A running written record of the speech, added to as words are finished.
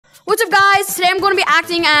What's up, guys? Today I'm going to be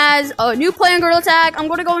acting as a new player in Gorilla Tag. I'm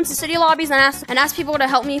going to go into city lobbies and ask people to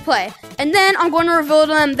help me play. And then I'm going to reveal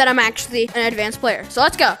to them that I'm actually an advanced player. So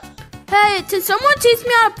let's go. Hey, can someone teach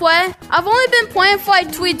me how to play? I've only been playing for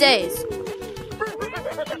like 2 days.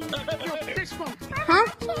 Huh?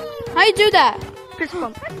 How you do that? Fist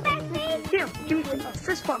bump. Here, give me a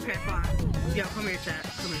fist bump. Okay, fine. Yo, come here, chat.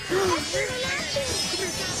 Come here.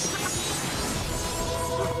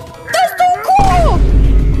 That's so cool!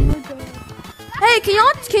 Hey, can you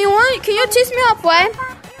teach me how to play?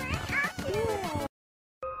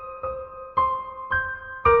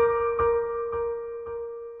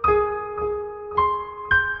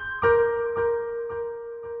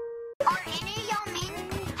 Are any of y'all men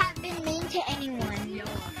have been mean to anyone?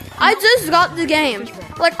 I just got the game.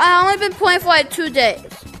 Like, I only been playing for like 2 days.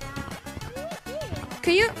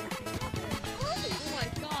 Can you?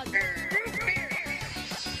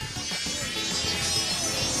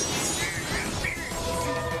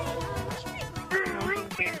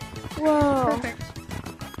 Whoa.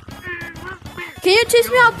 Can you teach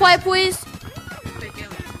me how to play, please?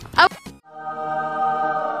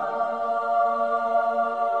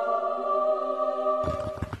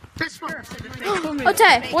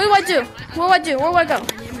 Okay, what do I do? What do I go?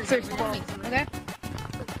 Okay?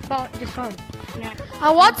 Just phone. Yeah. I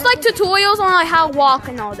watched like tutorials on like how to walk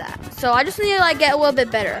and all that. So I just need to like get a little bit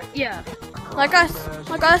better. Yeah. Like I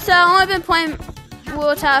said, I've only been playing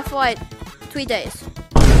Gorilla Tag for like 3 days.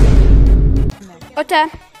 Okay.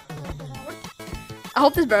 I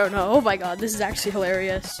hope this bro. No, oh my god, this is actually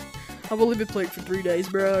hilarious. I've only been playing for 3 days,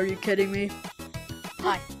 bro. Are you kidding me?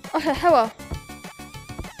 Hi. Okay, hello.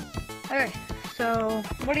 Okay, so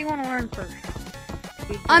what do you want to learn first?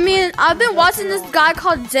 I mean, I've been watching this guy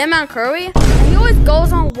called Jim and Curry, and he always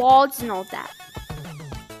goes on walls and all that.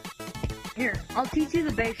 Here, I'll teach you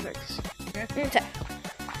the basics. Okay.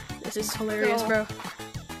 This is hilarious, So, bro.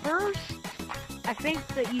 First, I think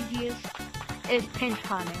the easiest is pinch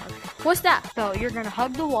climbing. What's that? So you're gonna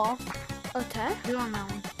hug the wall. Okay. Do on that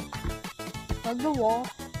one. Hug the wall.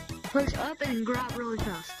 Push up and grab really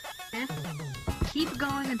fast. Okay? Keep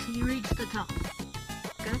going until you reach the top.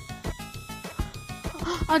 Okay?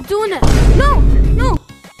 I'm doing it. No, no.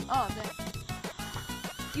 Oh, okay.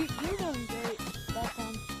 You're doing great. That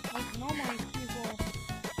sounds like normal people.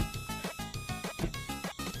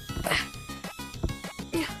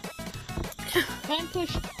 Try and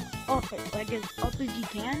push up it, like as up as you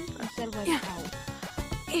can, instead of like out.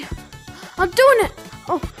 Yeah. I'm doing it.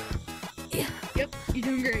 Oh. Yeah. Yep, you're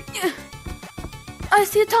doing great. Yeah. I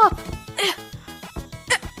see the top.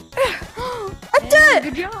 I did it.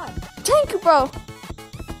 Good job. Thank you, bro.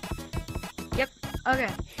 Yep.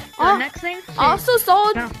 Okay. So the next thing. I also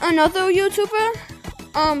saw another YouTuber.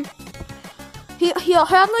 He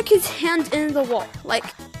had like his hand in the wall, like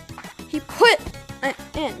he put it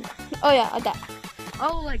in. Oh yeah, like that.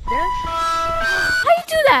 Oh, like this? How you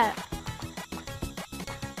do that?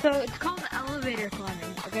 So it's called elevator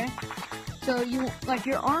climbing. Okay. So you like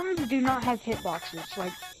your arms do not have hitboxes,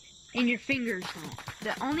 like, and your fingers don't.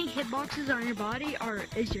 The only hitboxes on your body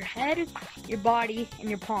is your head, your body, and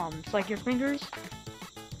your palms. Like your fingers.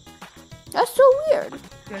 That's so weird.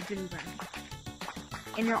 Go through them.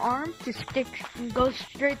 And your arm just goes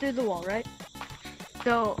straight through the wall, right?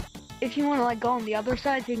 So if you want to like go on the other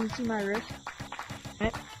side, so you can see my wrist.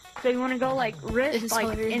 Right? So you want to go like wrist,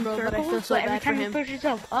 like in circles. So every time you push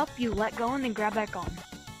yourself up, you let go and then grab back on.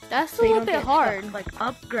 That's So a you little don't bit get hard. stuck. Like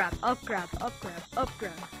up, grab, up, grab, up, grab, up,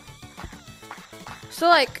 grab. So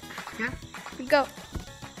like, Yeah. you go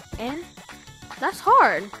In. That's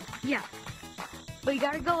hard. Yeah. But you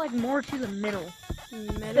gotta go like more to the middle. So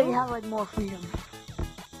you Middle. have like more freedom.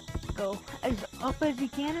 Go as up as you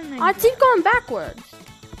can and then. I keep going backwards.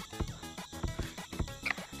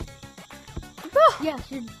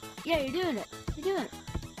 Yes, you're doing it. You're doing it.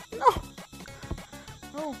 No,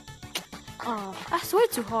 Oh. Oh. that's way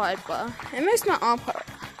too hard, but it makes my arm hurt.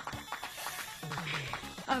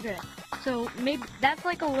 Okay. So maybe that's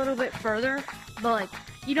like a little bit further, but like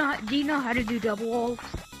do you know how to do double walls?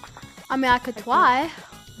 I mean, I could try,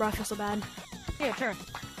 but I feel so bad. Yeah, sure.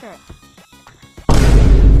 Sure.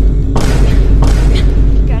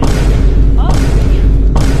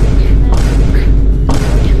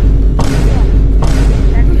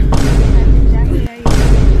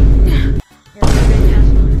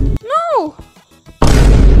 No!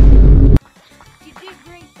 You did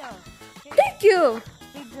great though. Thank you!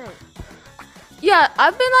 You did great. Yeah,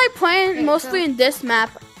 I've been like playing mostly in this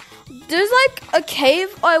map. There's like a cave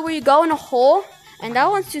where you go in a hole, and that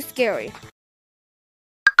one's too scary.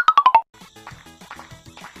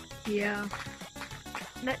 Yeah.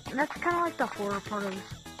 That's kind of like the horror part of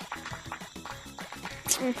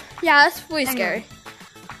Yeah, that's really Anyway. scary.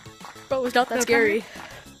 But it was not that So scary.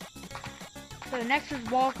 So next is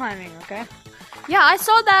wall climbing, okay? Yeah, I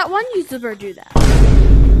saw that one YouTuber do that.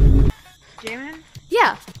 Jamin?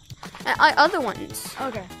 Yeah. And other ones.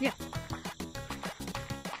 Okay, yeah.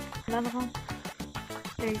 Another one.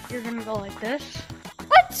 Okay, you're gonna go like this,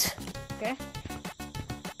 What? okay?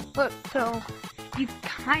 Look, so you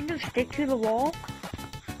kind of stick to the wall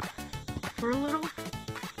for a little.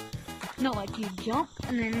 No, like you jump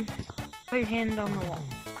and then put your hand on the wall.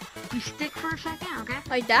 You stick for a second, okay?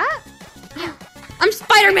 Like that? I'm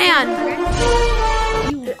Spider-Man!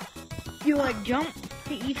 Okay. You like jump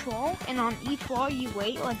to each wall, and on each wall you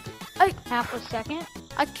wait like half a second.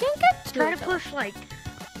 I can't get to Try it. to though. push like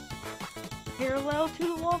parallel to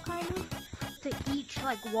the wall, kind of, to each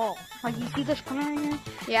like wall. Like you see this corner here, where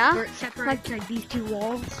Yeah? it separates like these two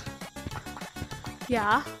walls.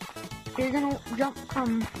 Yeah. You're gonna jump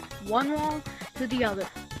from one wall to the other.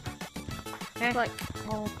 Okay. Like,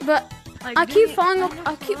 Well, but like, I do keep it falling kind off- of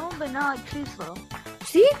I keep- slow, but not like too slow.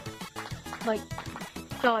 see? Like,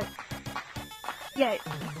 so like, yeah.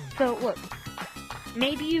 So look,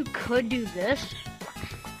 maybe you could do this.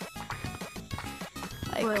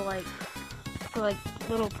 For like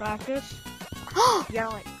little practice. Yeah,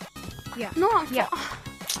 like, No, I'm Yeah.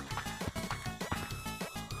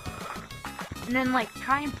 and then like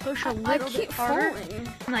try and push a I little keep bit harder,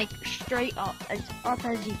 falling. like straight up as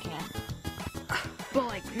you can. But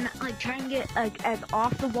like, like try and get like as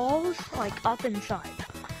off the walls, like up inside,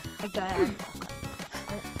 like diagonal.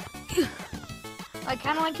 Like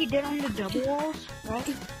kind of like you did on the double walls,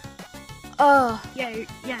 right?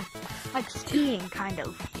 Yeah, like skiing kind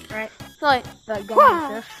of, right? Like, Like going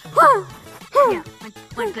like this. Yeah,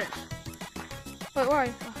 like this, wait, where are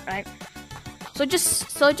you? right? So just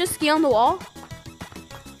ski on the wall?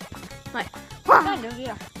 Like, Kind of,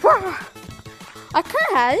 yeah. I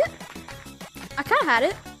kind of had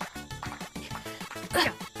it.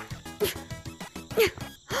 Yeah.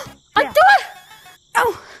 I Yeah. do it!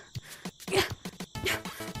 Oh!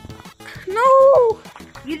 No!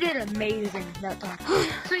 You did amazing that time.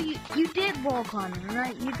 So you did wall climbing,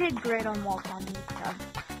 right? You did great on wall climbing.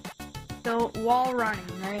 So wall running,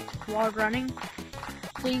 right? Wall running.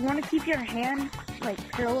 So you want to keep your hand like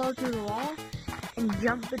parallel to the wall and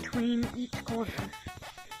jump between each corner,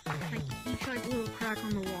 like each like little crack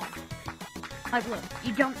on the wall. Like look,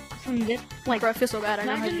 you jump from this like. Bro, I feel so bad. I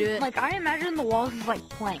know how to do it. Like I imagine the walls is like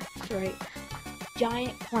planks, right?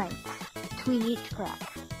 Giant planks between each crack.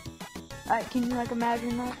 Alright, can you like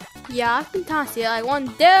imagine that? Yeah, I can kind of see it. Like,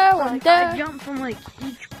 one there, So, one like, there. I jump from like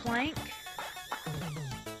each plank.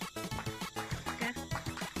 Okay.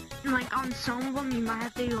 And like on some of them, you might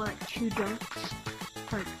have to do like 2 jumps.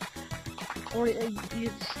 Like, or you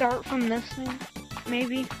start from this thing,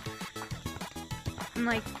 maybe. And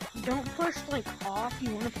like, don't push like off.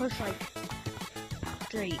 You want to push like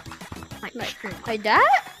straight, like straight. Like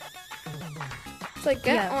that? It's like,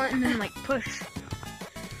 get Yeah, on. and then like push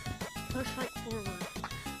like forward.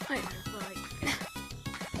 Like,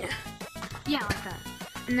 Yeah, like that.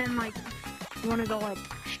 And then like you want to go like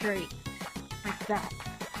straight, like that,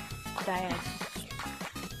 diagonal.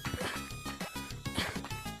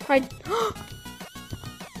 right.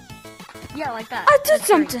 Yeah, like that. I did That's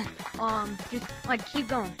great. something. Just like keep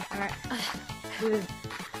going. All right. Good.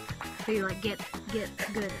 So you like get good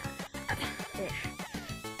at it.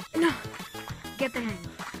 No. Get the hang.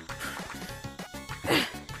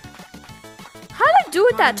 How did I do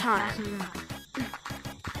it that time?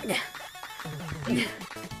 Yeah.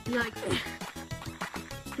 You like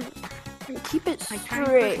Keep it try and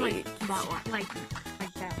push, straight. like that one, like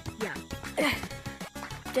that. Yeah.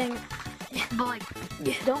 Dang. But like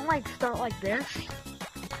Yeah. don't like start like this.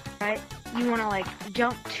 Right? You want to like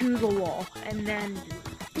jump to the wall and then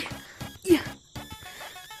Yeah.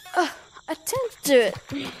 I tend to do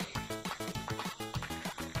it.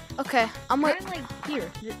 Okay, I'm like, try like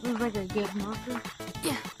here. This is like a good marker.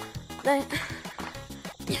 then,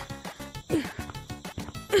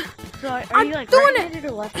 So are I'm you like doing it. right-handed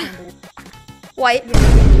or left-handed? white,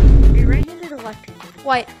 Are you right-handed or left-handed?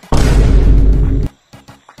 white.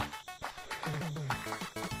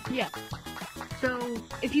 Yeah. So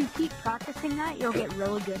if you keep practicing that, you'll get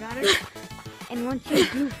really good at it. And once you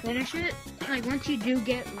do finish it, like once you do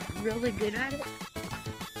get really good at it,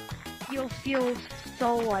 you'll feel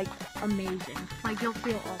so like amazing. Like you'll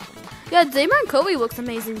feel awesome. Yeah, Damon Kobe looks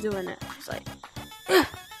amazing doing it. He's like,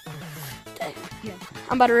 dang. Yeah.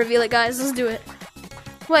 I'm about to reveal it, guys. Let's do it.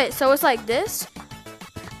 Wait, so it's like this?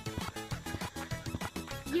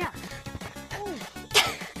 Yeah.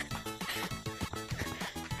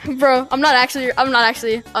 Bro, I'm not actually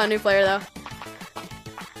a new player though.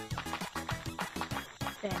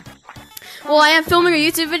 Well, I am filming a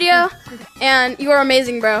YouTube video, and you are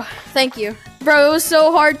amazing, bro. Thank you. Bro, it was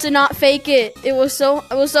so hard to not fake it. It was so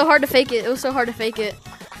hard to fake it. It was so hard to fake it.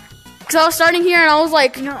 Cause I was starting here and I was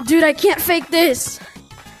like, dude, I can't fake this.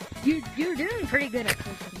 You're doing pretty good at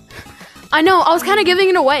faking. I know, I was kind of giving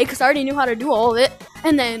it away because I already knew how to do all of it.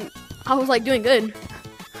 And then I was like doing good.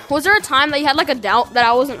 Was there a time that you had like a doubt that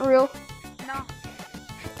I wasn't real? No.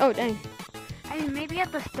 Oh, dang. I mean, maybe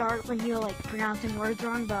at the start when you were like pronouncing words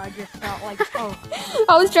wrong, but I just felt like, oh.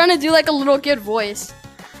 I was trying to do like a little kid voice.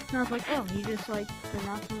 And I was like, oh, he just like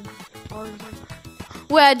pronouncing words like.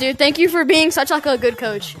 Well, dude, thank you for being such like a good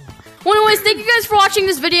coach. Well, anyways, thank you guys for watching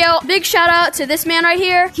this video. Big shout out to this man right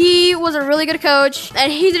here. He was a really good coach, and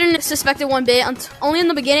he didn't suspect it one bit, only in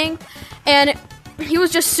the beginning, and he was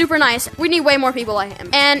just super nice. We need way more people like him.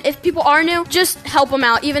 And if people are new, just help them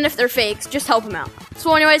out, even if they're fakes. Just help them out.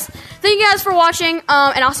 So anyways, thank you guys for watching,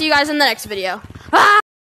 and I'll see you guys in the next video. Ah!